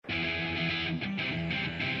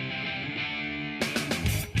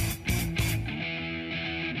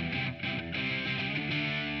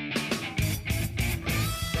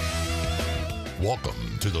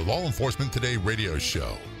Welcome to the Law Enforcement Today radio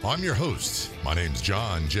show. I'm your host. My name's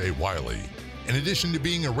John J. Wiley. In addition to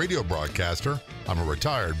being a radio broadcaster, I'm a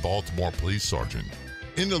retired Baltimore police sergeant.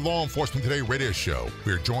 In the Law Enforcement Today radio show,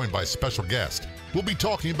 we are joined by special guests. We'll be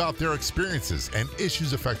talking about their experiences and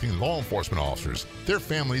issues affecting law enforcement officers, their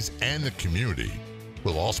families, and the community.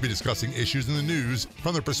 We'll also be discussing issues in the news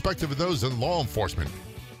from the perspective of those in law enforcement.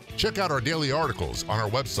 Check out our daily articles on our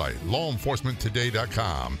website,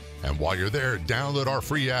 lawenforcementtoday.com. And while you're there, download our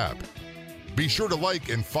free app. Be sure to like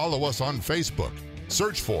and follow us on Facebook.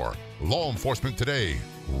 Search for Law Enforcement Today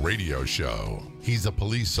Radio Show. He's a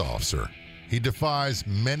police officer. He defies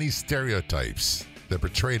many stereotypes that are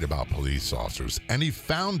portrayed about police officers. And he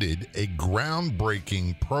founded a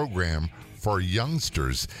groundbreaking program for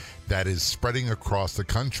youngsters that is spreading across the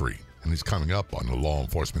country. And he's coming up on the Law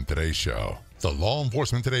Enforcement Today Show. The Law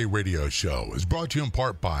Enforcement Today radio show is brought to you in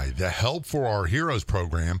part by the Help for Our Heroes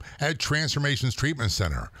program at Transformations Treatment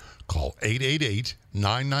Center. Call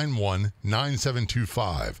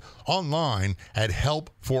 888-991-9725. Online at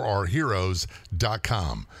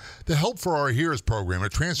helpforourheroes.com. The Help for Our Heroes program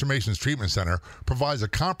at Transformations Treatment Center provides a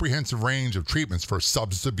comprehensive range of treatments for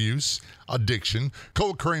substance abuse, addiction,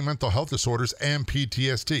 co-occurring mental health disorders, and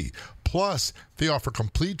PTSD. Plus, they offer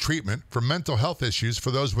complete treatment for mental health issues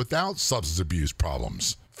for those without substance abuse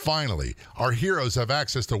problems. Finally, our heroes have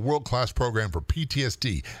access to a world-class program for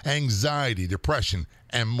PTSD, anxiety, depression,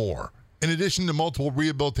 and more. In addition to multiple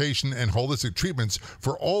rehabilitation and holistic treatments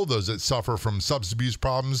for all those that suffer from substance abuse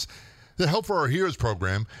problems, the Help for Our Heroes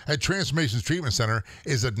program at Transformations Treatment Center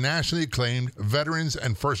is a nationally acclaimed veterans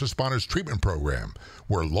and first responders treatment program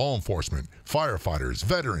where law enforcement, firefighters,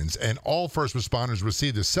 veterans, and all first responders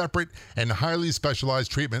receive the separate and highly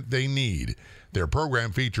specialized treatment they need. Their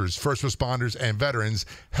program features first responders and veterans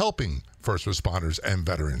helping first responders and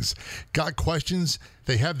veterans. Got questions?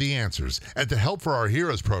 They have the answers at the Help for Our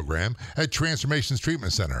Heroes program at Transformations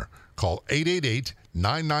Treatment Center. Call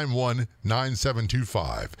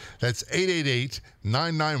 888-991-9725. That's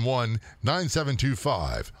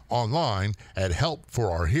 888-991-9725. Online at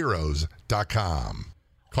helpforourheroes.com.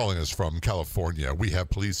 Calling us from California, we have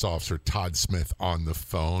police officer Todd Smith on the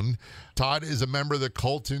phone. Todd is a member of the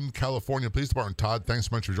Colton, California Police Department. Todd, thanks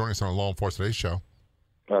so much for joining us on the Law Enforcement Today show.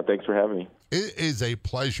 Thanks for having me. It is a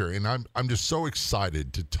pleasure, and I'm just so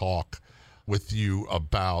excited to talk with you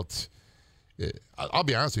about, I'll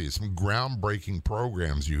be honest with you, some groundbreaking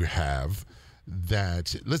programs you have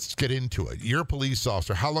that, let's get into it. You're a police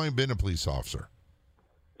officer. How long have you been a police officer?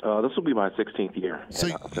 This will be my 16th year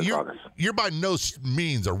since August. You're by no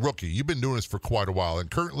means a rookie. You've been doing this for quite a while, and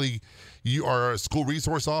currently you are a school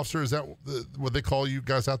resource officer. Is that what they call you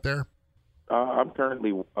guys out there? I'm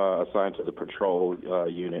currently assigned to the patrol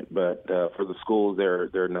unit, but for the schools,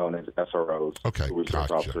 they're known as SROs. Okay, resource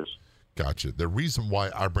officers. Gotcha. The reason why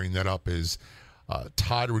I bring that up is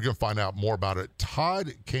Todd. We're going to find out more about it.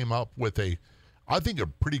 Todd came up with I think a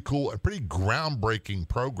pretty groundbreaking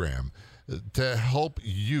program to help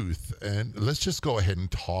youth, and let's just go ahead and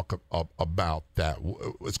talk about that.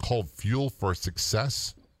 It's called Fuel for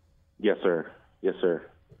Success. Yes, sir. Yes, sir.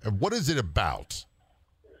 And what is it about?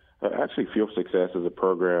 Actually, Fuel for Success is a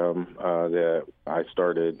program that I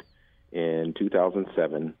started in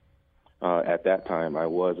 2007. At that time, I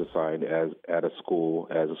was assigned at a school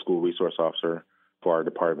as a school resource officer for our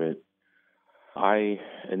department. I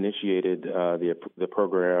initiated the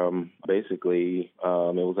program. Basically, it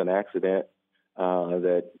was an accident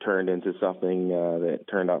that turned into something that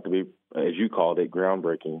turned out to be, as you called it,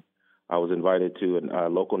 groundbreaking. I was invited to a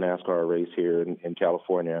local NASCAR race here in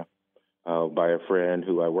California by a friend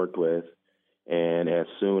who I worked with. And as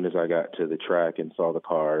soon as I got to the track and saw the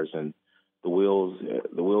cars and the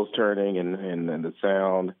wheels turning and the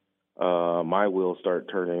sound, my wheels started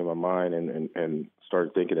turning in my mind and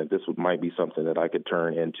started thinking that this might be something that I could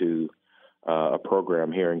turn into a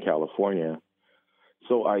program here in California.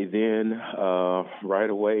 So I then, right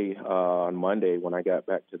away on Monday when I got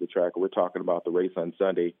back to the track, we're talking about the race on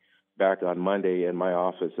Sunday, back on Monday in my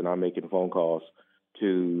office, and I'm making phone calls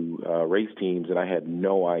to race teams, and I had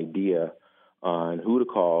no idea on who to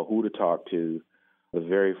call, who to talk to. The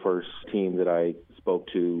very first team that I spoke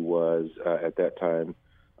to was, at that time,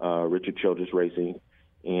 Richard Childress Racing,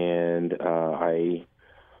 and I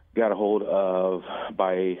got a hold of,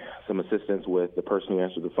 by some assistance with the person who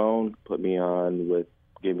answered the phone,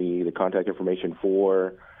 gave me the contact information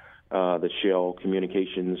for the Shell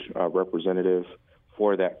Communications representative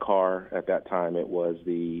for that car. At that time, it was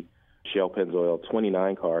the Shell Pennzoil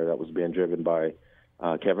 29 car that was being driven by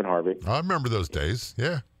Kevin Harvick. I remember those days,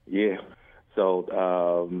 yeah. Yeah. So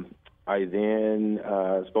I then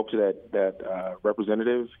spoke to that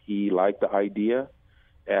representative. He liked the idea,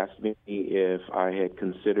 asked me if I had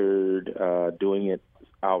considered doing it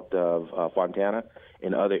out of Fontana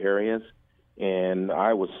in other areas, and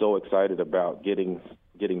I was so excited about getting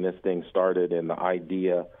this thing started and the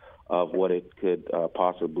idea of what it could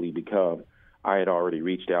possibly become. I had already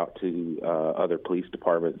reached out to other police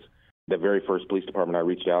departments. The very first police department I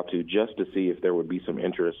reached out to just to see if there would be some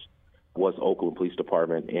interest was Oakland Police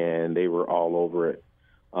Department, and they were all over it.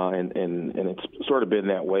 And it's sort of been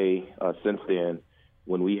that way since then.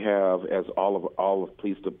 When we have, as all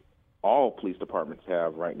police departments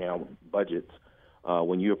have right now, budgets,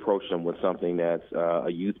 when you approach them with something that's a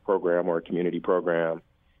youth program or a community program,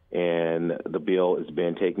 and the bill has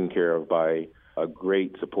been taken care of by a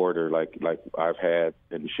great supporter like I've had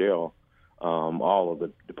in Shell, all of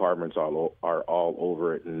the departments are all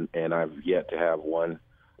over it, and I've yet to have one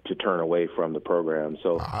to turn away from the program.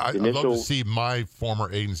 So I'd love to see my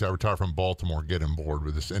former agents that retired from Baltimore get on board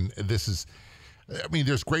with this. And this is, I mean,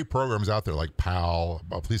 there's great programs out there like PAL,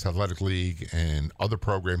 Police Athletic League, and other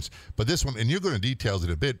programs. But this one, and you're going to details it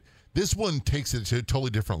a bit, this one takes it to a totally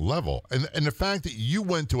different level. And the fact that you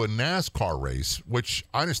went to a NASCAR race, which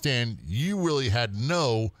I understand you really had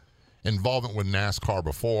no involvement with NASCAR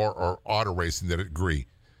before or auto racing to that degree.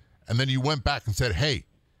 And then you went back and said, hey,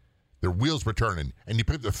 their wheels were turning, and you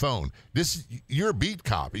picked up the phone. You're a beat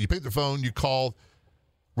cop. You pick up the phone, you call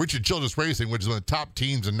Richard Childress Racing, which is one of the top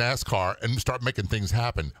teams in NASCAR, and start making things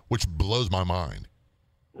happen, which blows my mind.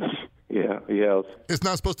 Yeah. It's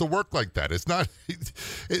not supposed to work like that. It's not.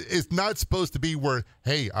 It's not supposed to be where,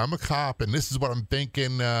 hey, I'm a cop, and this is what I'm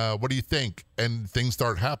thinking. What do you think? And things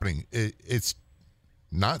start happening. It's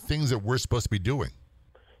not things that we're supposed to be doing.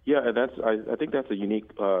 Yeah, and I think that's a unique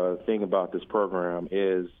thing about this program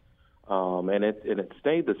is. And it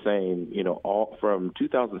stayed the same, all from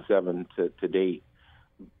 2007 to date.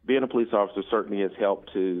 Being a police officer certainly has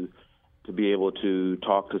helped to be able to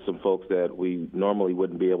talk to some folks that we normally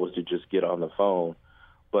wouldn't be able to just get on the phone.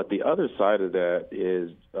 But the other side of that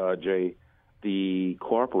is, Jay, the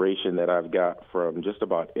cooperation that I've got from just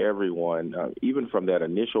about everyone, even from that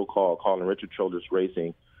initial call, calling Richard Childress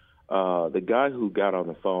Racing. The guy who got on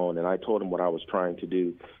the phone and I told him what I was trying to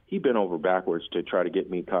do, he bent over backwards to try to get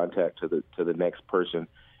me contact to the next person.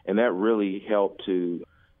 And that really helped to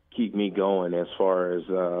keep me going as far as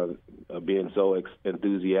being so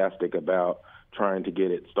enthusiastic about trying to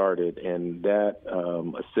get it started. And that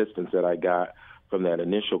assistance that I got from that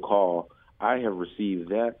initial call, I have received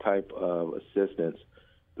that type of assistance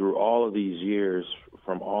through all of these years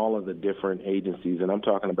from all of the different agencies. And I'm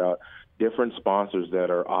talking about different sponsors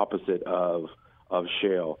that are opposite of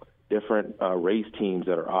Shell, different race teams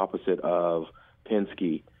that are opposite of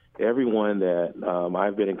Penske, everyone that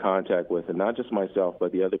I've been in contact with, and not just myself,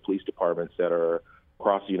 but the other police departments that are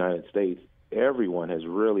across the United States, everyone has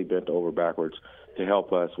really bent over backwards to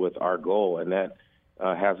help us with our goal. And that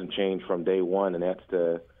hasn't changed from day one. And that's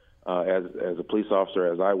as a police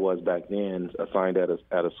officer, as I was back then, assigned at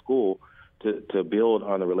a school, to build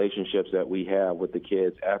on the relationships that we have with the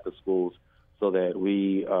kids at the schools so that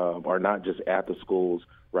we are not just at the schools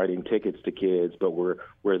writing tickets to kids, but we're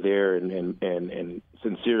there and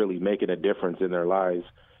sincerely making a difference in their lives.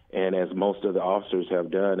 And as most of the officers have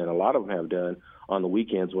done, and a lot of them have done on the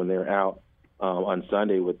weekends when they're out on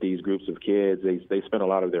Sunday with these groups of kids, they spend a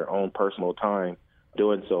lot of their own personal time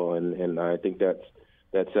doing so. And I think that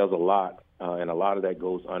says a lot, and a lot of that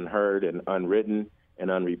goes unheard and unwritten and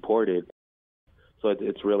unreported. So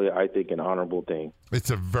it's really, I think, an honorable thing.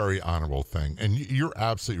 It's a very honorable thing. And you're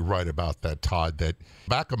absolutely right about that, Todd, that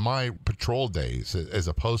back in my patrol days as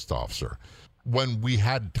a post officer, when we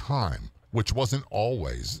had time, which wasn't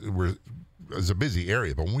always, it was a busy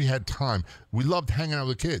area, but when we had time, we loved hanging out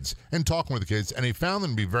with the kids and talking with the kids, and they found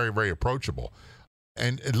them to be very, very approachable.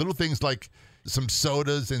 And little things like some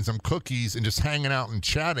sodas and some cookies and just hanging out and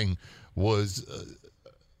chatting was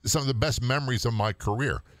some of the best memories of my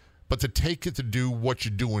career. But to take it to do what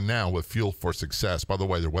you're doing now with Fuel for Success, by the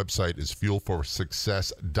way, their website is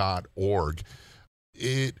fuelforsuccess.org.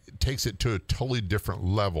 It takes it to a totally different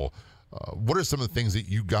level. What are some of the things that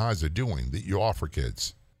you guys are doing that you offer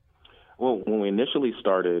kids? Well, when we initially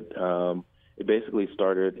started, it basically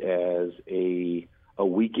started as a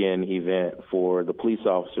weekend event for the police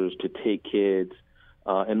officers to take kids,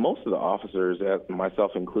 and most of the officers,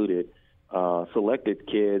 myself included, selected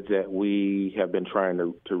kids that we have been trying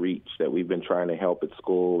to reach, that we've been trying to help at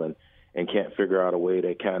school and can't figure out a way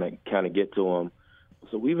to kind of get to them.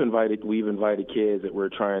 So we've invited kids that we're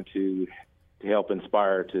trying to help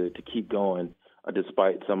inspire to keep going,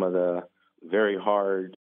 despite some of the very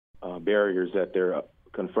hard barriers that they're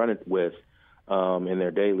confronted with in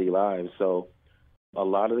their daily lives. So a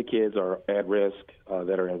lot of the kids are at risk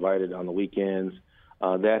that are invited on the weekends.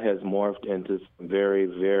 That has morphed into some very,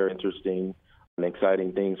 very interesting and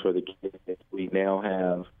exciting things for the kids. We now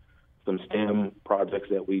have some STEM projects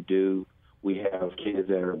that we do. We have kids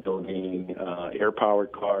that are building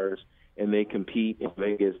air-powered cars, and they compete in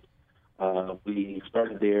Vegas. We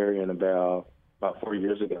started there in about 4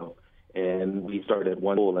 years ago, and we started at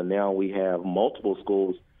one school, and now we have multiple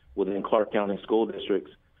schools within Clark County School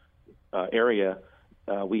District's area.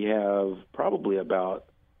 We have probably about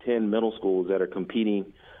 10 middle schools that are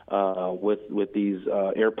competing with these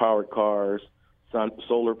air-powered cars,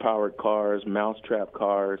 solar-powered cars, mousetrap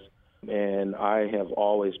cars. And I have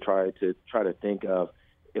always tried to think of,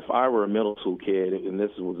 if I were a middle school kid, and this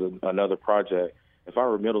was another project, if I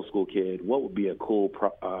were a middle school kid, what would be a cool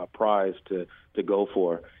prize to go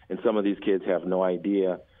for? And some of these kids have no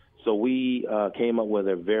idea. So we came up with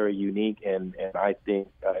a very unique, and I think,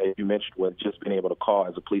 as you mentioned, with just being able to call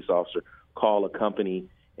as a police officer, call a company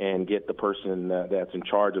and get the person that's in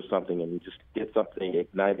charge of something and just get something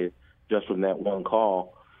ignited just from that one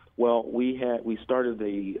call. Well, we started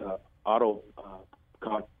the auto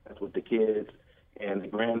contest with the kids, and the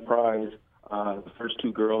grand prize, the first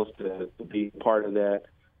two girls to be part of that,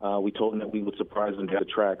 we told them that we would surprise them at the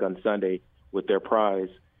track on Sunday with their prize,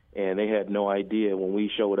 and they had no idea when we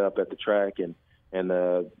showed up at the track, and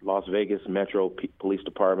the Las Vegas Metro Police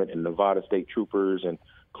Department and Nevada State Troopers and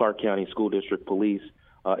Clark County School District Police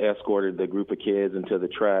escorted the group of kids into the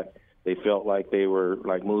track. They felt like they were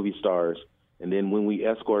like movie stars. And then when we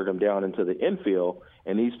escorted them down into the infield,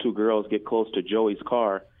 and these two girls get close to Joey's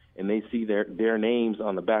car, and they see their names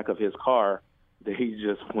on the back of his car, they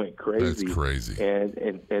just went crazy. That's crazy.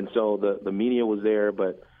 And so the media was there,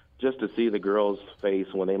 but just to see the girls'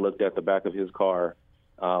 face when they looked at the back of his car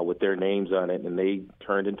with their names on it, and they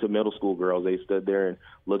turned into middle school girls. They stood there and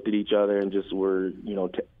looked at each other and just were,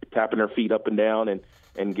 tapping their feet up and down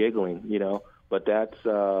and giggling, But that's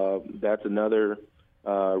another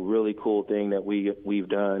really cool thing that we've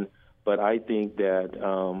done. But I think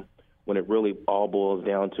that when it really all boils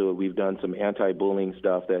down to it, we've done some anti-bullying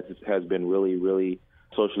stuff that has been really, really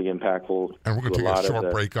socially impactful. And we're going to take a short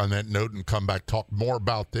break on that note and come back, talk more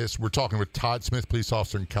about this. We're talking with Todd Smith, police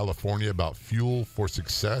officer in California, about Fuel for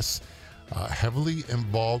Success, heavily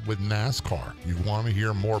involved with NASCAR. You want to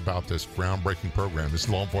hear more about this groundbreaking program. This is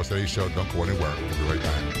Law Enforcement Today Show. Don't go anywhere. We'll be right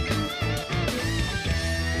back.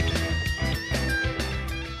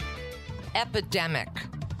 Epidemic,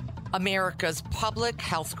 America's public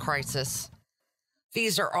health crisis.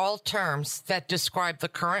 These are all terms that describe the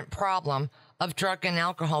current problem of drug and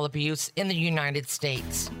alcohol abuse in the United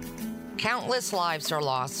States. Countless lives are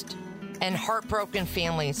lost, and heartbroken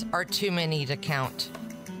families are too many to count.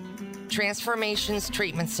 Transformations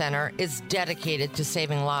Treatment Center is dedicated to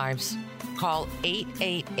saving lives. Call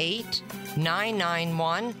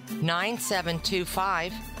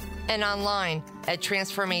 888-991-9725 and online at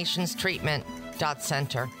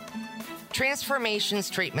transformationstreatment.center. Transformations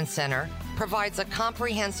Treatment Center provides a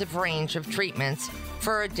comprehensive range of treatments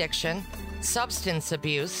for addiction, substance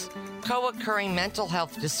abuse, co-occurring mental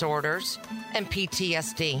health disorders, and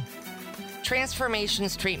PTSD.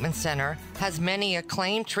 Transformations Treatment Center has many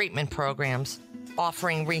acclaimed treatment programs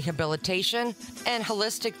offering rehabilitation and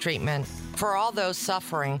holistic treatment for all those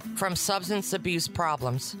suffering from substance abuse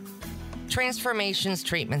problems. Transformations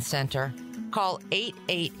Treatment Center. Call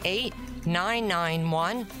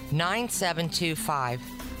 888-991-9725.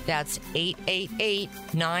 That's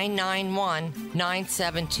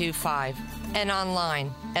 888-991-9725. And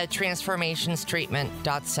online at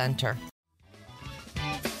transformationstreatment.center.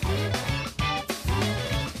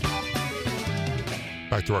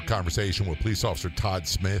 Back to our conversation with police officer Todd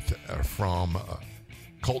Smith from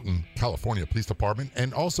Colton, California Police Department,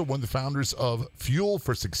 and also one of the founders of Fuel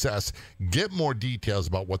for Success. Get more details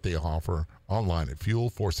about what they offer online at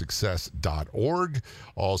fuelforsuccess.org,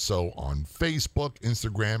 also on Facebook,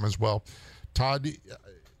 Instagram as well. Todd,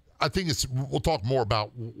 I think we'll talk more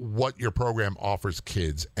about what your program offers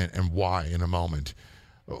kids and why in a moment.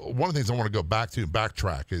 One of the things I want to go back to and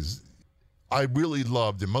backtrack is I really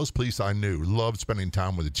loved, and most police I knew loved spending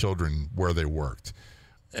time with the children where they worked.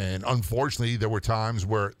 And unfortunately, there were times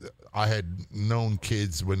where I had known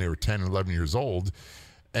kids when they were 10 and 11 years old,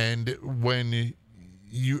 and when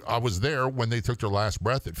I was there when they took their last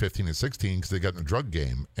breath at 15 and 16 because they got in the drug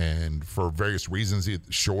game, and for various reasons, it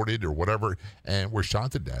shorted or whatever, and were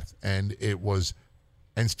shot to death. And it was,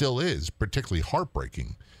 and still is, particularly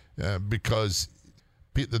heartbreaking because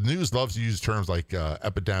the news loves to use terms like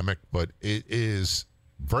epidemic, but it is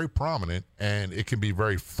very prominent, and it can be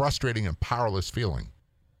very frustrating and powerless feeling.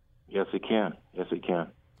 Yes, it can. Yes, it can.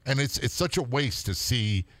 And it's such a waste to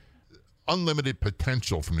see unlimited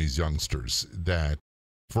potential from these youngsters that,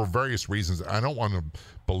 for various reasons, I don't want to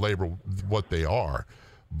belabor what they are,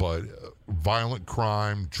 but violent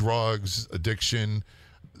crime, drugs, addiction,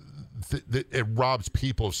 it robs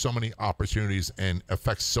people of so many opportunities and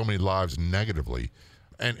affects so many lives negatively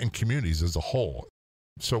and communities as a whole.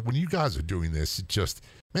 So when you guys are doing this, it just,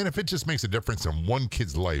 man, if it just makes a difference in one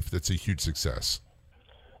kid's life, that's a huge success.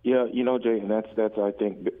 Yeah, Jay, and that's I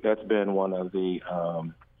think that's been one of the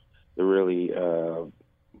really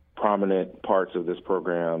prominent parts of this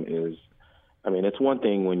program is, I mean, it's one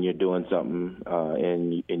thing when you're doing something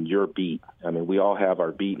in your beat. I mean, we all have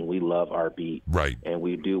our beat, and we love our beat. Right. And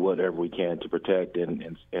we do whatever we can to protect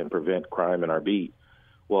and prevent crime in our beat.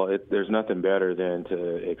 Well, there's nothing better than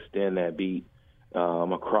to extend that beat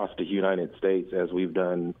across the United States, as we've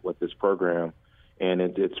done with this program. And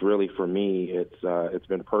it's really, for me, it's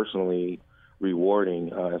been personally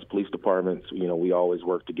rewarding. As police departments, we always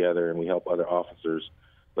work together and we help other officers.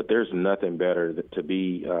 But there's nothing better to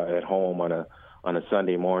be at home on a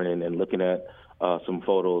Sunday morning and looking at some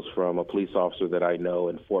photos from a police officer that I know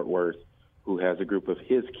in Fort Worth who has a group of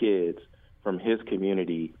his kids from his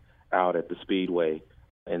community out at the Speedway,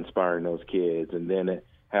 inspiring those kids, and then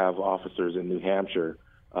have officers in New Hampshire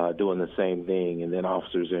doing the same thing, and then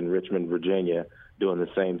officers in Richmond, Virginia doing the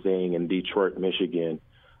same thing, in Detroit, Michigan,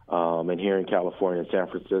 and here in California, San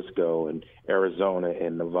Francisco, and Arizona,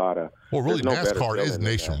 and Nevada. Well, really, NASCAR is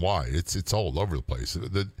nationwide. It's all over the place.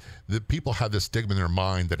 The people have this stigma in their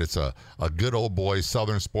mind that it's a good old boy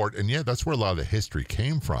Southern sport, and yeah, that's where a lot of the history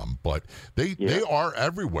came from. But they are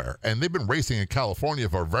everywhere, and they've been racing in California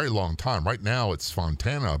for a very long time. Right now, it's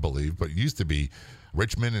Fontana, I believe, but it used to be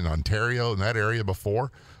Richmond and Ontario and that area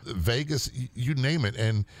before. Vegas, you name it,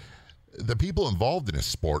 and the people involved in this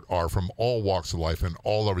sport are from all walks of life and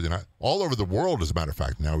all over the world, as a matter of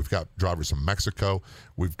fact. Now we've got drivers from Mexico,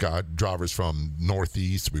 we've got drivers from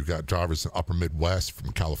Northeast, we've got drivers in Upper Midwest,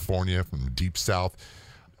 from California, from the Deep South.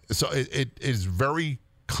 So it is very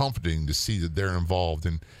comforting to see that they're involved.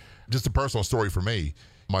 And just a personal story for me,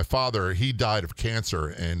 my father, he died of cancer,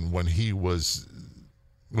 and when he was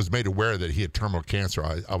made aware that he had terminal cancer,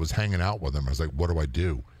 I was hanging out with him. I was like, what do I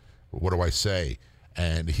do? What do I say?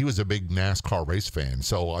 And he was a big NASCAR race fan.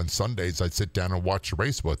 So on Sundays, I'd sit down and watch a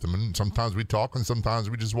race with him. And sometimes we talk and sometimes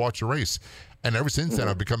we just watch a race. And ever since then,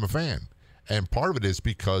 I've become a fan. And part of it is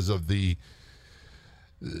because of the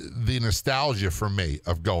nostalgia for me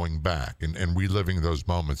of going back and reliving those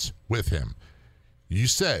moments with him. You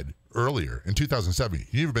said earlier, in 2007,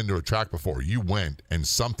 you've never been to a track before. You went, and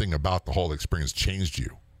something about the whole experience changed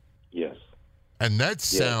you. Yes. And that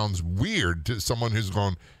sounds weird to someone who's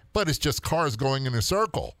going, but it's just cars going in a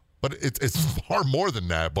circle. But it's far more than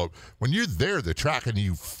that. But when you're there at the track and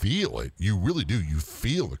you feel it, you really do. You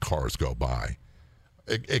feel the cars go by.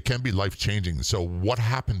 It can be life-changing. So what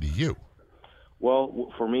happened to you?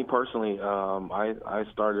 Well, for me personally, I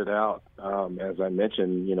started out, as I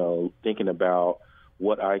mentioned, thinking about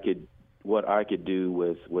what I could do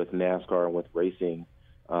with NASCAR and with racing,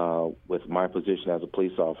 with my position as a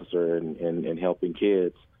police officer and helping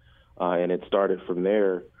kids. And it started from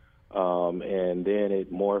there. And then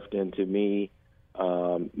it morphed into me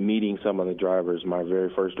meeting some of the drivers. My very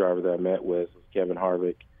first driver that I met with was Kevin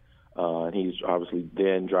Harvick, and he's obviously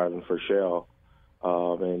then driving for Shell.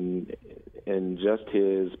 And just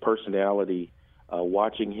his personality,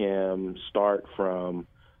 watching him start from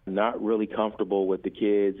not really comfortable with the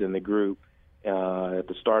kids in the group at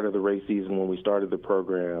the start of the race season when we started the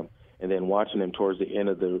program, and then watching him towards the end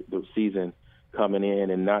of the season coming in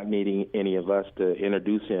and not needing any of us to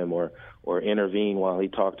introduce him or intervene while he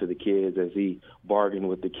talked to the kids, as he bargained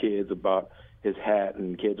with the kids about his hat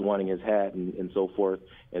and kids wanting his hat and so forth.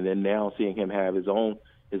 And then now seeing him have his own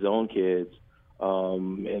kids.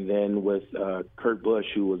 And then with Kurt Busch,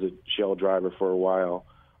 who was a Shell driver for a while.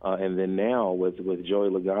 And then now with Joey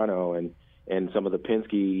Logano and some of the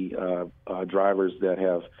Penske drivers that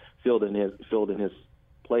have filled in his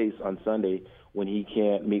place on Sunday when he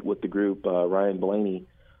can't meet with the group, Ryan Blaney,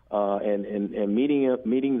 and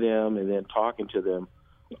meeting them and then talking to them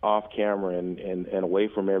off camera and away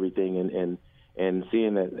from everything and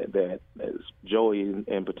seeing that Joey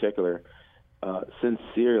in particular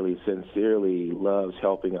sincerely loves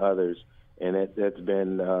helping others, and that's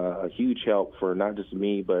been a huge help for not just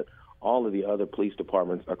me but all of the other police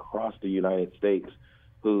departments across the United States,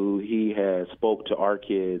 who he has spoke to our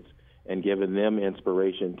kids and given them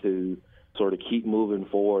inspiration to sort of keep moving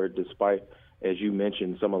forward despite, as you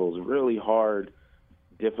mentioned, some of those really hard,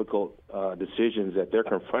 difficult decisions that they're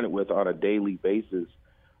confronted with on a daily basis.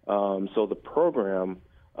 So the program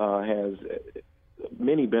has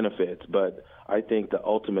many benefits, but I think the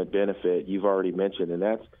ultimate benefit you've already mentioned, and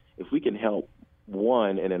that's if we can help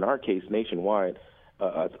one, and in our case nationwide,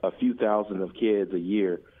 a few thousand of kids a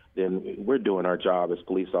year, then we're doing our job as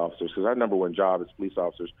police officers. Because our number one job as police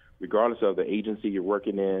officers, regardless of the agency you're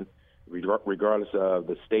working in, regardless of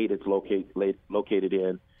the state it's located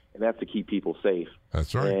in, and that's to keep people safe.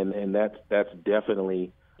 That's right. And that's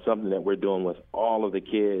definitely something that we're doing with all of the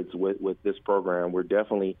kids with this program. We're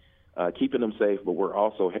definitely keeping them safe, but we're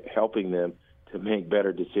also helping them to make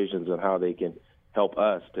better decisions on how they can help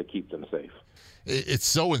us to keep them safe. It's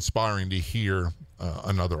so inspiring to hear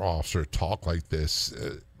another officer talk like this,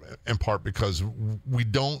 in part because we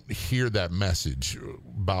don't hear that message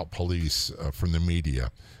about police from the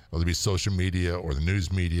media, whether it be social media or the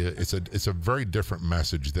news media. It's a very different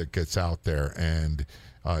message that gets out there, and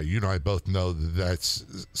you and I both know that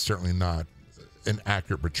that's certainly not an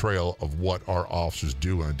accurate portrayal of what our officers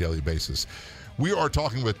do on a daily basis. We are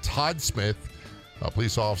talking with Todd Smith, a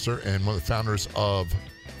police officer and one of the founders of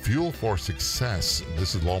Fuel for Success.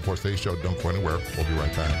 This is Law Enforcement Today Show. Don't go anywhere. We'll be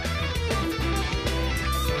right back.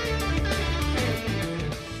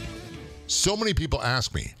 So many people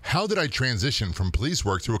ask me, how did I transition from police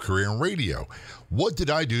work to a career in radio? What did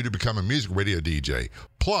I do to become a music radio DJ?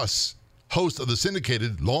 Plus, host of the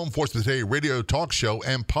syndicated Law Enforcement Today radio talk show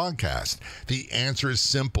and podcast? The answer is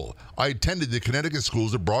simple. I attended the Connecticut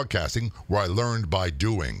Schools of Broadcasting, where I learned by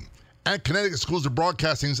doing. At Connecticut Schools of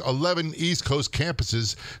Broadcasting's 11 East Coast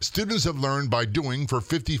campuses, students have learned by doing for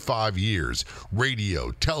 55 years. Radio,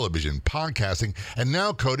 television, podcasting, and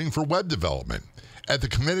now coding for web development. At the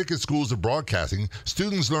Connecticut Schools of Broadcasting,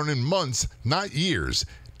 students learn in months, not years.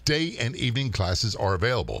 Day and evening classes are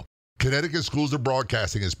available. Connecticut Schools of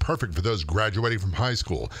Broadcasting is perfect for those graduating from high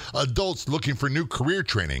school, adults looking for new career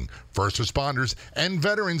training, first responders, and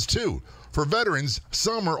veterans too. For veterans,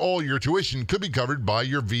 some or all your tuition could be covered by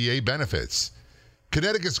your VA benefits.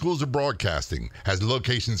 Connecticut Schools of Broadcasting has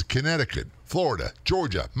locations in Connecticut, Florida,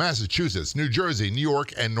 Georgia, Massachusetts, New Jersey, New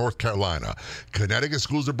York, and North Carolina. Connecticut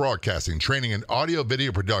Schools of Broadcasting, training in audio,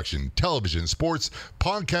 video production, television, sports,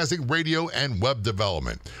 podcasting, radio, and web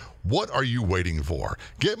development. What are you waiting for?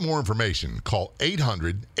 Get more information. Call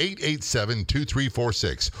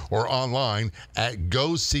 800-887-2346 or online at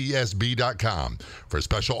gocsb.com. For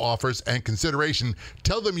special offers and consideration,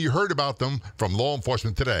 tell them you heard about them from Law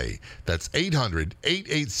Enforcement Today. That's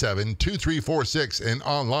 800-887-2346 and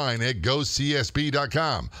online at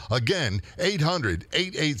gocsb.com. Again,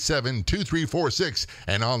 800-887-2346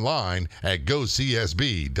 and online at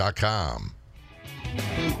gocsb.com.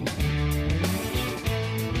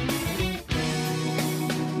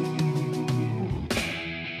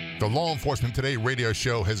 The Law Enforcement Today radio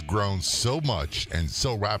show has grown so much and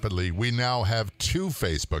so rapidly, we now have 2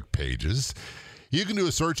 Facebook pages. You can do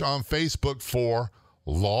a search on Facebook for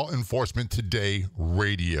Law Enforcement Today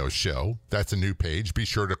radio show. That's a new page. Be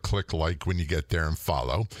sure to click like when you get there and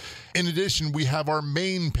follow. In addition, we have our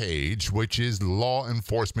main page, which is Law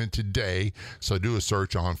Enforcement Today. So do a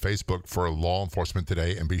search on Facebook for Law Enforcement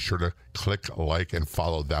Today and be sure to click like and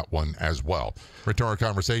follow that one as well. Return our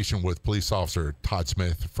conversation with Police Officer Todd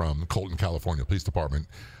Smith from Colton, California Police Department.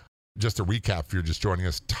 Just to recap, if you're just joining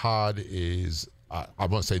us, Todd is, I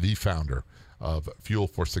want to say, the founder of Fuel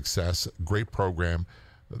for Success, great program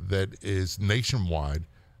that is nationwide.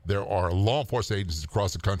 There are law enforcement agencies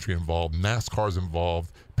across the country involved. NASCAR's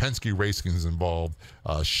involved. Penske Racing is involved.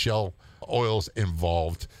 Shell Oil's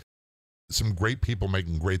involved. Some great people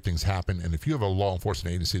making great things happen. And if you have a law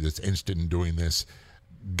enforcement agency that's interested in doing this,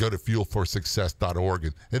 go to fuelforsuccess.org.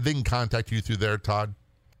 And they can contact you through there, Todd?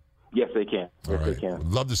 Yes, they can. Yes, they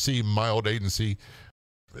can. Love to see my old agency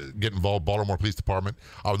get involved, Baltimore Police Department.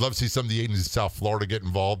 I would love to see some of the agencies in South Florida get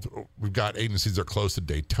involved. We've got agencies that are close to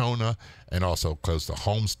Daytona and also close to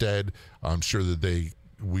Homestead. I'm sure that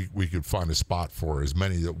we could find a spot for as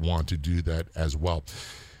many that want to do that as well.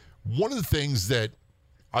 One of the things that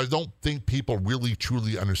I don't think people really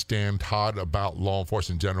truly understand, Todd, about law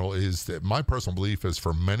enforcement in general is that my personal belief is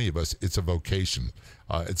for many of us, it's a vocation.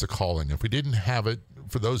 It's a calling. If we didn't have it,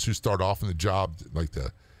 for those who start off in the job,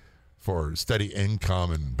 for steady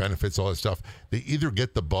income and benefits, all that stuff, they either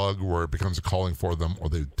get the bug where it becomes a calling for them or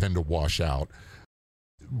they tend to wash out.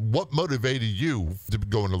 What motivated you to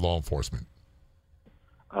go into law enforcement?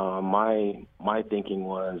 My thinking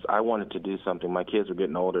was I wanted to do something. My kids were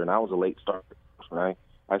getting older, and I was a late starter. Right?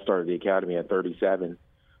 I started the academy at 37.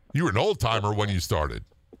 You were an old-timer when you started.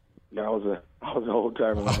 Yeah, I was an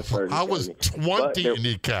old-timer when I started. I was 20 in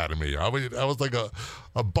the academy. I was like a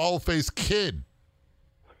bald-faced kid.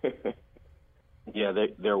 Yeah,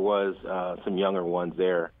 there was some younger ones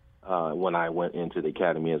there, when I went into the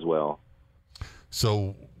academy as well.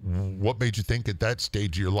 So what made you think at that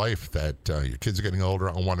stage of your life that your kids are getting older,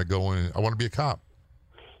 I want to be a cop?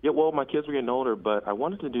 Yeah, well, my kids were getting older, but I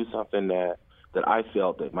wanted to do something that I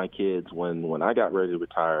felt that my kids, when I got ready to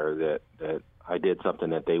retire, that I did something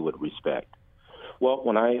that they would respect. Well,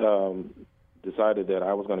 when I decided that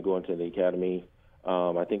I was going to go into the academy,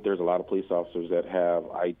 I think there's a lot of police officers that have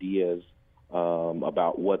ideas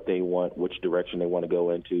about what they want, which direction they want to go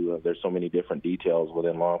into. There's so many different details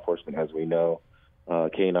within law enforcement, as we know.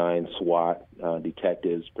 K-9, SWAT,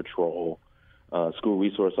 detectives, patrol, school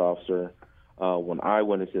resource officer. When I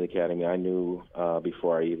went into the academy, I knew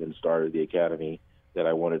before I even started the academy that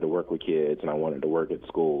I wanted to work with kids and I wanted to work at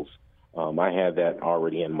schools. I had that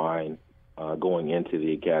already in mind going into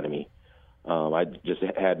the academy. I just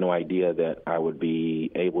had no idea that I would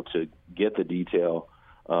be able to get the detail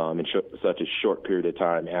in such a short period of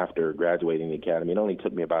time after graduating the academy. It only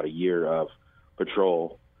took me about a year of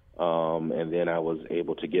patrol, and then I was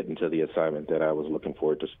able to get into the assignment that I was looking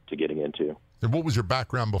forward to getting into. And what was your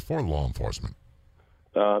background before law enforcement?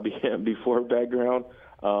 Before background,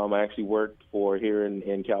 I actually worked for here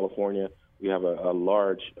in California. We have a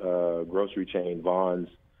large grocery chain, Vons.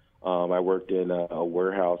 I worked in a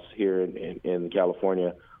warehouse here in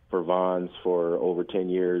California for Vons for over 10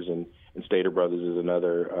 years, and Stater Brothers is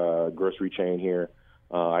another grocery chain here.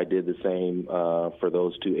 I did the same for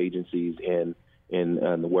those two agencies in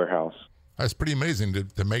the warehouse. That's pretty amazing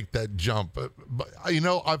to make that jump. But, you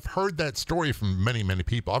know, I've heard that story from many, many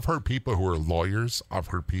people. I've heard people who are lawyers. I've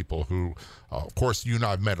heard people who, of course, you and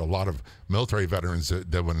I have met a lot of military veterans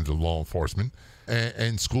that went into law enforcement,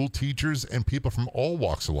 and school teachers and people from all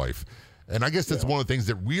walks of life. And I guess that's one of the things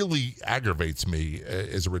that really aggravates me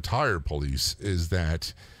as a retired police is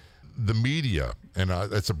that the media, and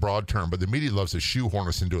that's a broad term, but the media loves to shoehorn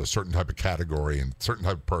us into a certain type of category and certain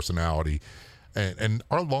type of personality. And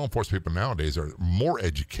our law enforcement people nowadays are more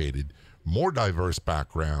educated, more diverse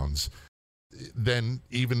backgrounds than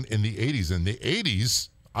even in the 80s. In the 80s,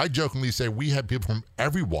 I jokingly say we had people from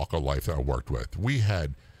every walk of life that I worked with. We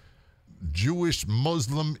had Jewish,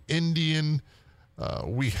 Muslim, Indian,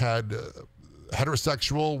 we had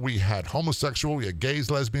heterosexual, we had homosexual, we had gays,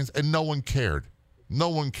 lesbians, and no one cared. No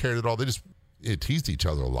one cared at all. They just teased each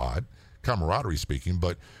other a lot, camaraderie speaking,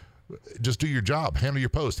 but just do your job, handle your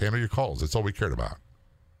post, handle your calls. That's all we cared about.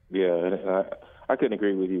 Yeah, and I couldn't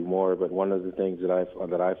agree with you more. But one of the things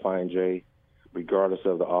that I find, Jay, regardless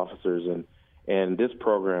of the officers, and this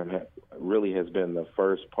program really has been the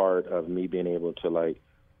first part of me being able to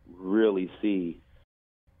really see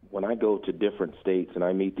when I go to different states and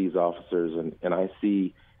I meet these officers and I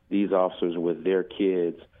see these officers with their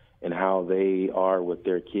kids and how they are with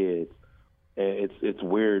their kids. It's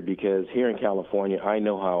weird because here in California, I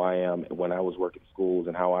know how I am when I was working schools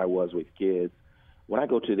and how I was with kids. When I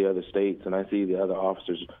go to the other states and I see the other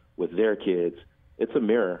officers with their kids, it's a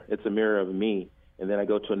mirror. It's a mirror of me. And then I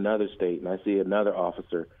go to another state and I see another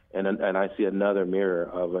officer and I see another mirror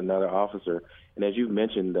of another officer. And as you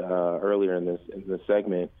mentioned earlier in this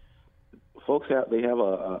segment, folks have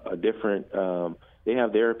a different they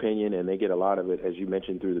have their opinion and they get a lot of it, as you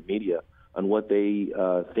mentioned, through the media on what they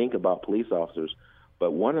think about police officers.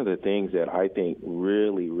 But one of the things that I think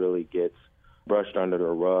really, really gets brushed under the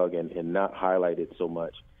rug and not highlighted so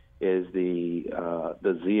much is the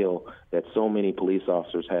zeal that so many police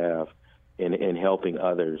officers have in helping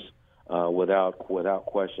others without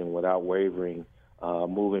question, without wavering,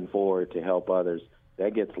 moving forward to help others.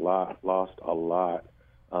 That gets lost a lot.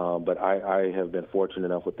 But I have been fortunate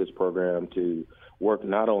enough with this program to work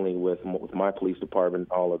not only with my police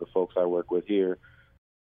department, all of the folks I work with here,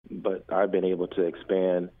 but I've been able to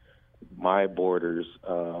expand my borders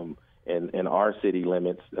and our city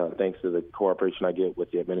limits thanks to the cooperation I get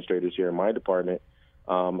with the administrators here in my department.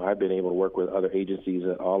 I've been able to work with other agencies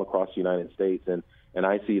all across the United States, and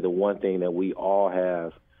I see the one thing that we all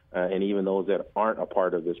have, and even those that aren't a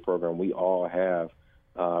part of this program, we all have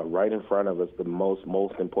right in front of us. The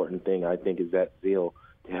most important thing, I think, is that zeal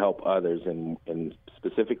to help others, and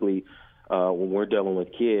specifically when we're dealing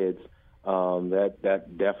with kids, that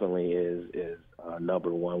definitely is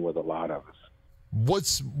number one with a lot of us.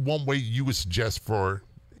 What's one way you would suggest for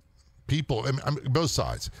people, I mean, both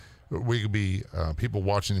sides? We could be people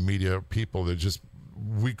watching the media, people that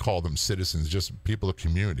we call them citizens, just people of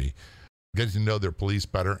community, getting to know their police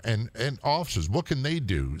better, and officers. What can they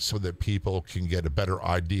do so that people can get a better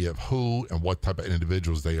idea of who and what type of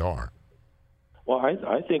individuals they are? Well,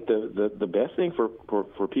 I think the best thing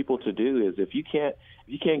for people to do is if you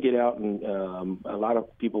can't get out, and a lot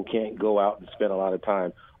of people can't go out and spend a lot of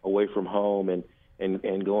time away from home and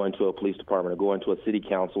and go into a police department or go into a city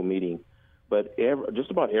council meeting. But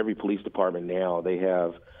just about every police department now, they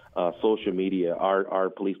have social media, our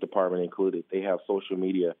police department included. They have social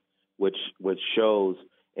media, which shows,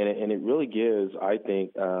 and it really gives, I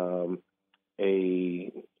think, a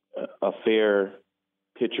fair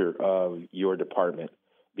picture of your department.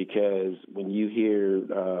 Because when you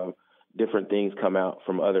hear different things come out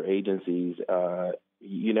from other agencies,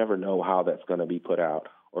 you never know how that's going to be put out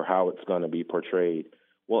or how it's going to be portrayed.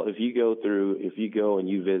 Well, if you go and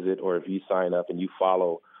you visit, or if you sign up and you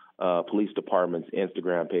follow police department's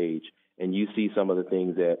Instagram page, and you see some of the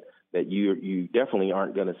things that you definitely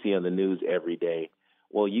aren't going to see on the news every day.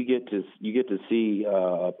 Well, you get to see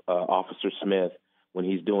Officer Smith when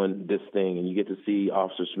he's doing this thing, and you get to see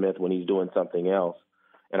Officer Smith when he's doing something else.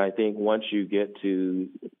 And I think once you get to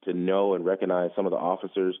know and recognize some of the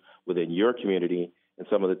officers within your community and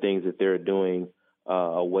some of the things that they're doing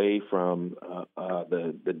away from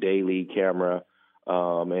the daily camera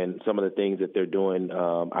and some of the things that they're doing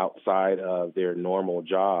outside of their normal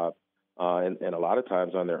job and a lot of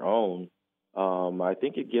times on their own, I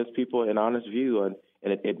think it gives people an honest view, and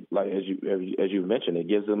it like as you mentioned, it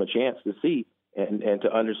gives them a chance to see and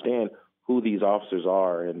to understand who these officers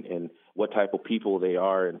are and what type of people they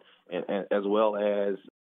are, and as well as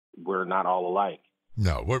we're not all alike.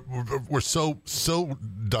 No, we're so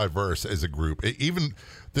diverse as a group. Even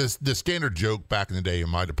the standard joke back in the day in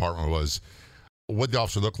my department was, what the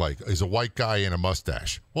officer looked like is a white guy in a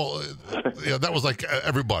mustache. Well, that was like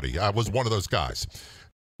everybody. I was one of those guys.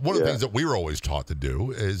 One of the things that we were always taught to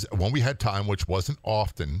do is when we had time, which wasn't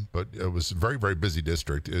often, but it was a very, very busy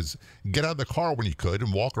district, is get out of the car when you could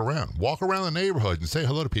and walk around the neighborhood and say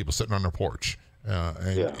hello to people sitting on their porch.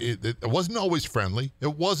 It wasn't always friendly.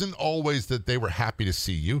 It wasn't always that they were happy to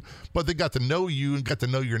see you, but they got to know you and got to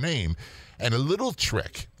know your name. And a little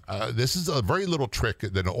trick, this is a very little trick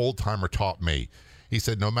that an old timer taught me. He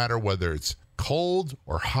said, no matter whether it's cold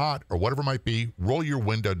or hot or whatever it might be, roll your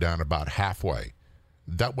window down about halfway.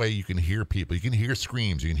 That way you can hear people. You can hear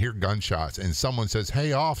screams. You can hear gunshots. And someone says,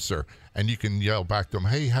 hey, officer, and you can yell back to them,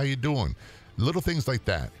 hey, how you doing? Little things like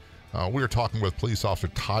that. We are talking with Police Officer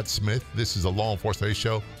Todd Smith. This is a Law Enforcement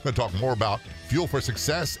Show. We're going to talk more about Fuel for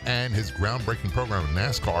Success and his groundbreaking program in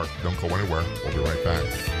NASCAR. Don't go anywhere. We'll be right back.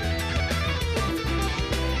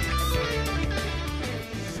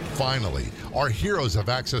 Finally, our heroes have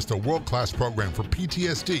access to a world-class program for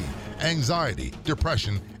PTSD, anxiety,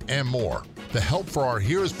 depression, and more. The Help for Our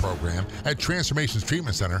Heroes program at Transformations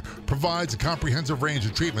Treatment Center provides a comprehensive range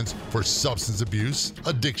of treatments for substance abuse,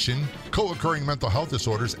 addiction, co-occurring mental health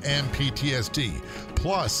disorders, and PTSD.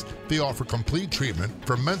 Plus, they offer complete treatment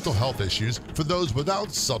for mental health issues for those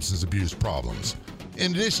without substance abuse problems.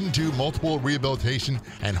 In addition to multiple rehabilitation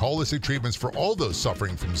and holistic treatments for all those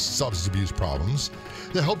suffering from substance abuse problems,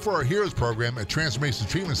 the Help for Our Heroes program at Transformations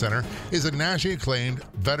Treatment Center is a nationally acclaimed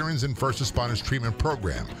veterans and first responders treatment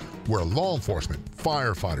program where law enforcement,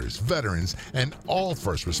 firefighters, veterans, and all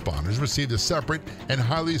first responders receive the separate and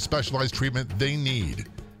highly specialized treatment they need.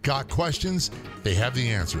 Got questions? They have the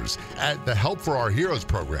answers at the Help for Our Heroes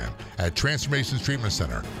program at Transformations Treatment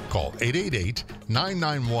Center. Call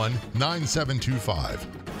 888-991-9725.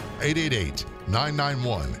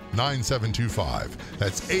 888-991-9725.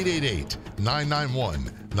 That's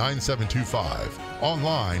 888-991-9725.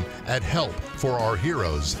 Online at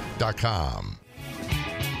helpforourheroes.com.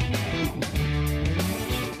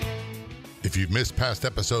 If you've missed past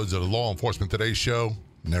episodes of the Law Enforcement Today show,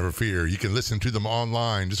 never fear. You can listen to them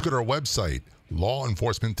online. Just go to our website,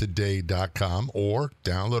 lawenforcementtoday.com, or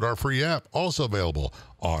download our free app, also available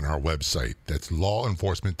on our website. That's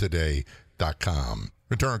lawenforcementtoday.com.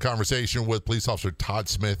 Return a conversation with Police Officer Todd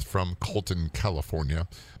Smith from Colton, California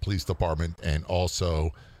Police Department, and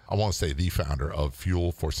also, I want to say, the founder of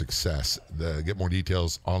Fuel for Success. Get more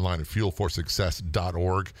details online at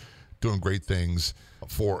fuelforsuccess.org. Doing great things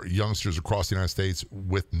for youngsters across the United States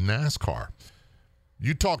with NASCAR.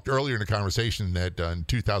 You talked earlier in the conversation that in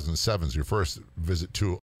 2007 was your first visit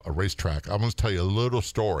to a racetrack. I'm going to tell you a little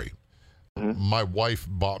story. Mm-hmm. My wife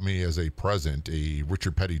bought me as a present a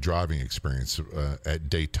Richard Petty driving experience at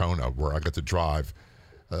Daytona, where I got to drive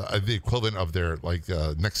the equivalent of their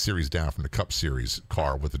next series down from the Cup Series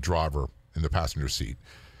car with the driver in the passenger seat.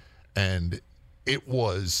 And it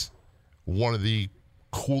was one of the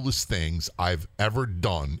coolest things I've ever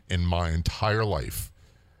done in my entire life.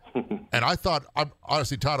 And I thought,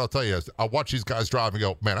 honestly, Todd, I'll tell you, I watch these guys drive and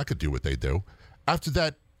go, man, I could do what they do. After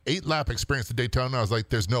that 8-lap experience at Daytona, I was like,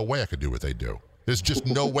 there's no way I could do what they do. There's just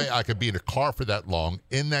no way I could be in a car for that long,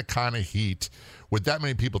 in that kind of heat, with that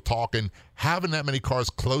many people talking, having that many cars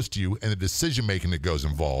close to you, and the decision-making that goes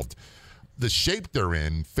involved. the shape they're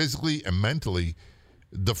in, physically and mentally,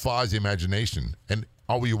 defies the imagination. And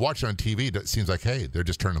all you watch on TV, it seems like, hey, they're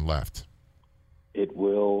just turning left. It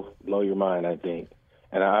will blow your mind, I think.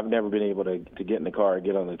 And I've never been able to get in the car and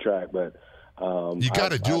get on the track, but you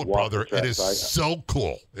got to do it, brother. It is so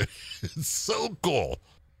cool. It's so cool.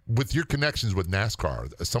 With your connections with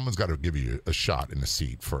NASCAR, someone's got to give you a shot in the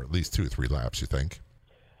seat for at least 2 or 3 laps, you think?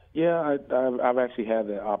 Yeah, I've actually had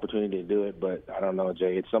the opportunity to do it, but I don't know,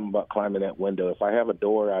 Jay. It's something about climbing that window. If I have a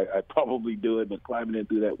door, I'd probably do it, but climbing in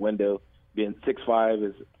through that window, being 6'5",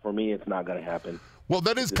 is, for me, it's not going to happen. Well,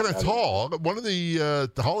 that is kind of tall. One of the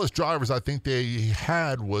tallest drivers I think they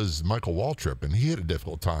had was Michael Waltrip, and he had a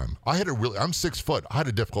difficult time. I'm 6 foot. I had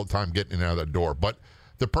a difficult time getting in and out of that door. But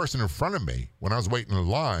the person in front of me, when I was waiting in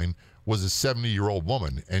line, was a 70-year-old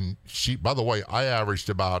woman. And she, by the way, I averaged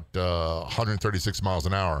about 136 miles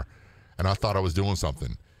an hour, and I thought I was doing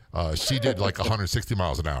something. She did like 160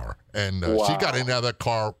 miles an hour. And wow. She got in and out of that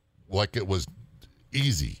car like it was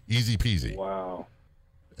easy peasy. Wow.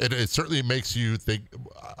 It certainly makes you think.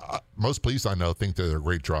 Most police I know think that they're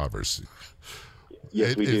great drivers.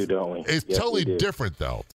 Yes, we do, don't we? It's totally different,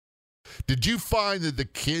 though. Did you find that the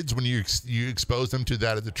kids, when you expose them to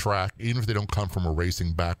that at the track, even if they don't come from a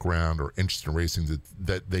racing background or interest in racing,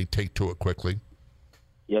 that they take to it quickly?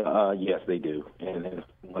 Yeah, yes, they do. And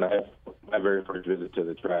when I have my very first visit to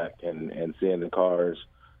the track and seeing the cars,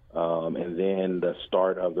 and then the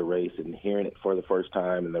start of the race and hearing it for the first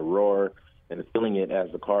time and the roar and feeling it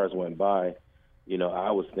as the cars went by,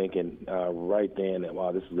 I was thinking right then that,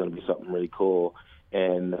 wow, this is going to be something really cool.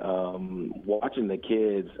 And watching the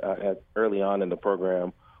kids early on in the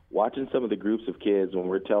program, watching some of the groups of kids when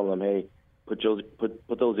we're telling them, hey, put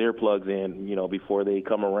those earplugs in, before they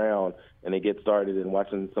come around and they get started, and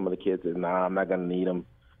watching some of the kids say, nah, I'm not going to need them.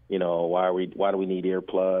 Why do we need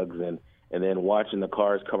earplugs? And then watching the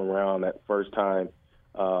cars come around that first time,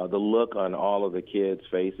 the look on all of the kids'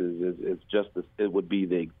 faces is just, it would be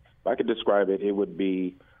if I could describe it, it would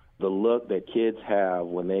be the look that kids have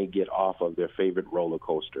when they get off of their favorite roller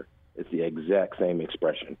coaster. It's the exact same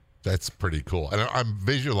expression. That's pretty cool. And I'm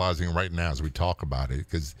visualizing right now as we talk about it,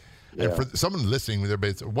 because and for someone listening,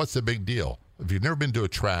 what's the big deal? If you've never been to a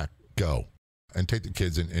track, go and take the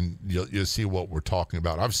kids and you'll see what we're talking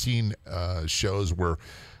about. I've seen shows where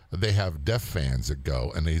they have deaf fans that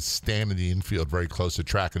go and they stand in the infield very close to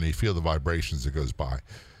track and they feel the vibrations that goes by.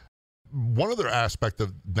 One other aspect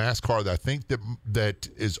of NASCAR that I think that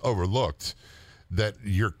is overlooked that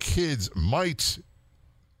your kids might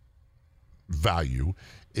value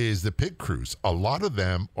is the pit crews. A lot of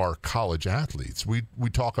them are college athletes. We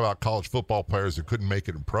talk about college football players that couldn't make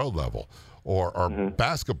it in pro level or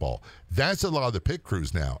basketball. That's a lot of the pit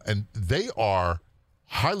crews now, and they are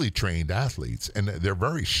highly trained athletes, and they're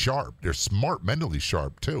very sharp. They're smart, mentally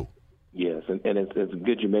sharp too. Yes, and it's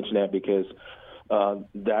good you mentioned that, because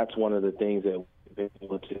that's one of the things that we've been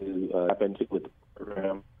able to tap into with the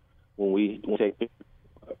program. When we take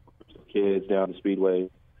kids down to Speedway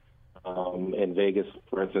in Vegas,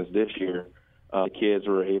 for instance, this year, the kids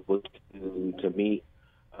were able to meet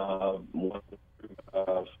one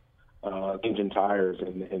of Engine Tires,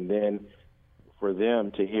 and then for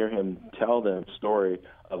them to hear him tell them the story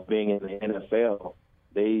of being in the NFL,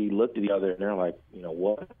 they looked at each other and they're like,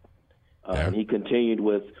 what? And he continued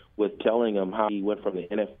with telling them how he went from the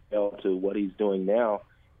NFL to what he's doing now,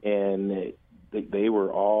 and they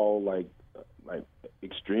were all like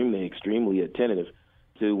extremely attentive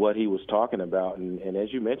to what he was talking about. And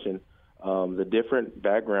as you mentioned, the different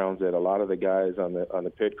backgrounds that a lot of the guys on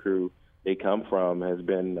the pit crew they come from has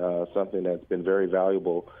been something that's been very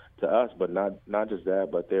valuable to us. But not just that,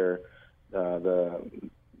 but their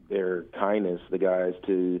kindness, the guys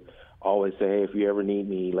to always say, hey, if you ever need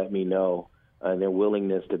me, let me know. And their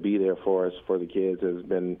willingness to be there for us, for the kids, has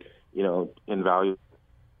been, invaluable.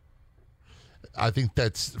 I think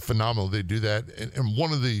that's phenomenal. They do that. And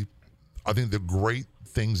one of the great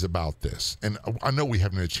things about this, and I know we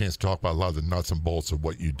haven't had a chance to talk about a lot of the nuts and bolts of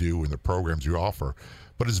what you do and the programs you offer,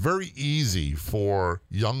 but it's very easy for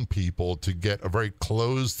young people to get a very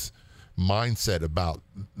closed mindset about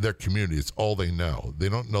their community. It's all they know. They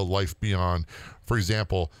don't know life beyond, for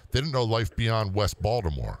example, they didn't know life beyond West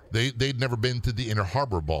Baltimore. They'd never been to the Inner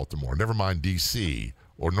Harbor, Baltimore, never mind D.C.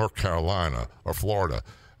 or North Carolina or Florida.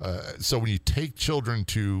 So when you take children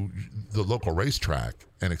to the local racetrack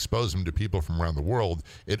and expose them to people from around the world,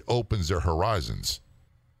 it opens their horizons.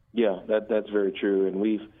 Yeah, that's very true. And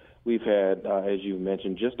we've had, as you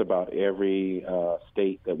mentioned, just about every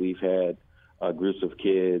state that we've had groups of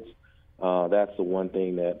kids. That's the one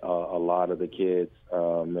thing that a lot of the kids,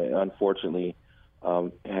 unfortunately,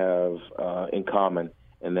 have in common.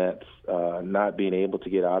 and that's not being able to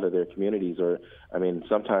get out of their communities, or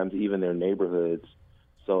sometimes even their neighborhoods.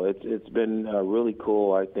 So it's been really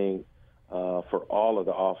cool, I think, for all of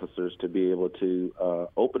the officers to be able to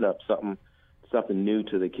open up something new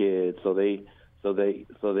to the kids, so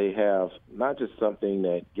they have not just something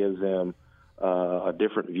that gives them a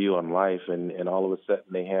different view on life, and all of a sudden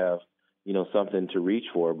they have something to reach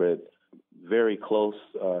for, but very close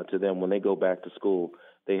to them when they go back to school.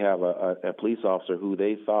 They have a police officer who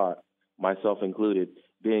they thought, myself included,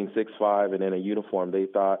 being 6'5" and in a uniform, they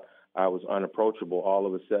thought I was unapproachable. All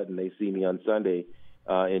of a sudden, they see me on Sunday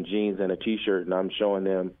in jeans and a T-shirt, and I'm showing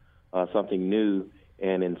them something new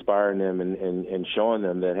and inspiring them and showing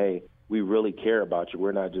them that, hey, we really care about you.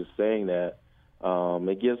 We're not just saying that.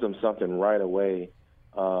 It gives them something right away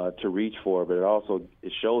to reach for, but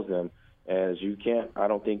it shows them, as I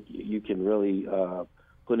don't think you can really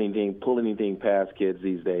pull anything past kids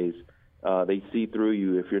these days. They see through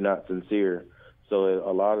you if you're not sincere. So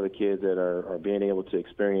a lot of the kids that are being able to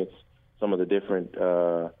experience some of the different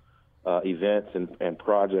events and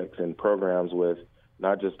projects and programs with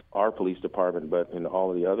not just our police department, but in all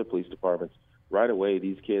of the other police departments, right away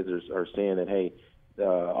these kids are saying that, hey,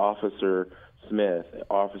 Officer Smith,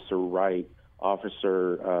 Officer Wright,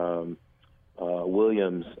 Officer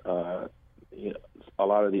Williams, a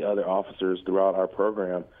lot of the other officers throughout our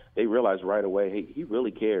program, they realize right away, hey, he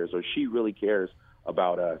really cares, or she really cares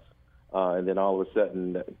about us. And then all of a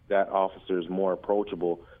sudden, that officer is more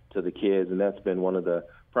approachable to the kids, and that's been one of the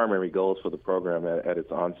primary goals for the program at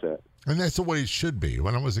its onset. And that's the way it should be.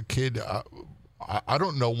 When I was a kid, I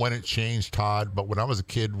don't know when it changed, Todd, but when I was a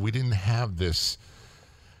kid, we didn't have this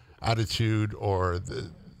attitude or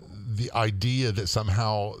the idea that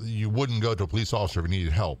somehow you wouldn't go to a police officer if you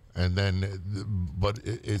needed help. And then, but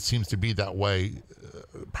it seems to be that way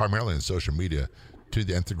primarily in social media to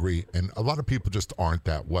the nth degree, and a lot of people just aren't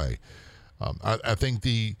that way. I think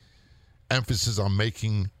the emphasis on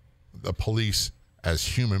making the police as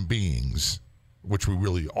human beings, which we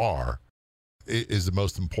really are, is the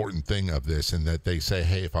most important thing of this, and that they say,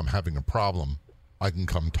 hey, if I'm having a problem, I can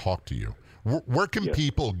come talk to you. Where can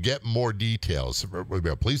people get more details?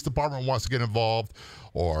 A police department wants to get involved,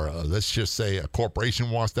 or let's just say a corporation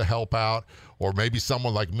wants to help out, or maybe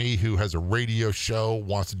someone like me who has a radio show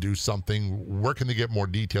wants to do something. Where can they get more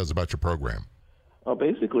details about your program?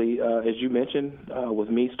 Basically, as you mentioned, with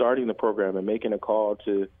me starting the program and making a call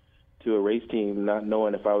to a race team, not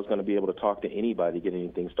knowing if I was going to be able to talk to anybody to get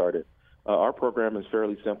anything started. Our program is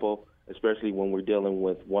fairly simple, especially when we're dealing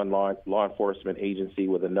with one law enforcement agency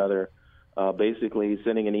with another. Basically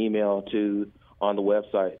sending an email on the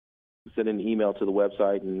website, sending an email to the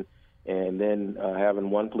website, and then having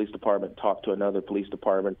one police department talk to another police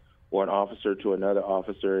department, or an officer to another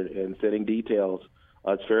officer, and setting details.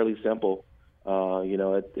 It's fairly simple,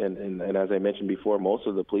 and as I mentioned before, most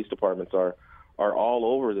of the police departments are all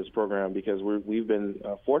over this program because we've been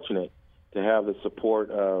fortunate to have the support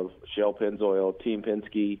of Shell Pennzoil, Team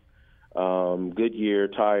Penske, Goodyear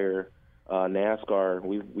Tire, NASCAR.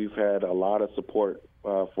 We've had a lot of support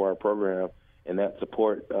for our program, and that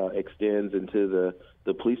support extends into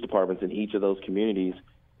the police departments in each of those communities,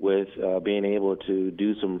 with being able to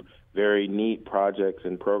do some very neat projects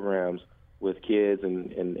and programs with kids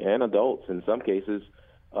and adults in some cases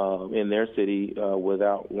in their city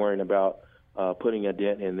without worrying about putting a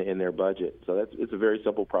dent in their budget. So it's a very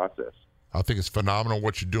simple process. I think it's phenomenal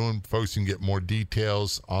what you're doing. Folks can get more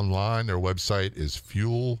details online. Their website is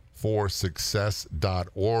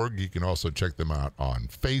fuelforsuccess.org. You can also check them out on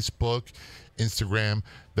Facebook, Instagram.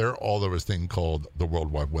 They're all over this thing called the World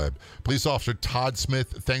Wide Web. Police Officer Todd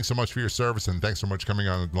Smith, thanks so much for your service, and thanks so much for coming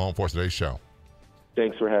on the Law Enforcement Today show.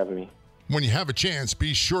 Thanks for having me. When you have a chance,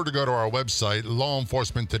 be sure to go to our website,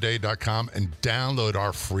 lawenforcementtoday.com, and download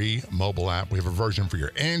our free mobile app. We have a version for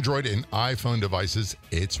your Android and iPhone devices.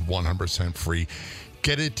 It's 100% free.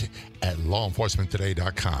 Get it at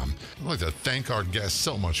lawenforcementtoday.com. I'd like to thank our guests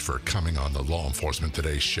so much for coming on the Law Enforcement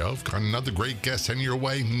Today show. We've got another great guest heading your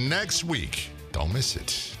way next week. Don't miss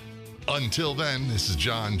it. Until then, this is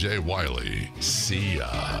John J. Wiley. See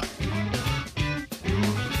ya.